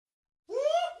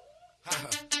Them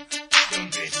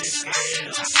bitches scared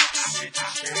of. Them bitches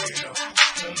scared of.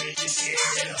 Them bitches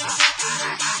scared of.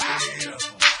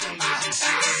 Them bitches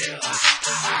scared of.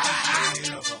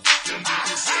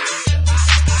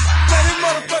 Man, this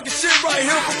motherfucking shit right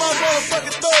here for my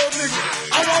motherfucking thug nigga.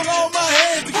 I want all my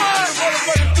hands to get this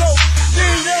motherfucking flow.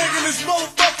 Yin Yang in this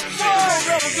motherfucking flow.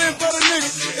 Represent for the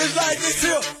niggas. It's like this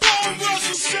here.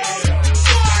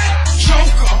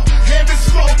 Joker, heavy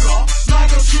smoker,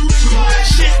 like a true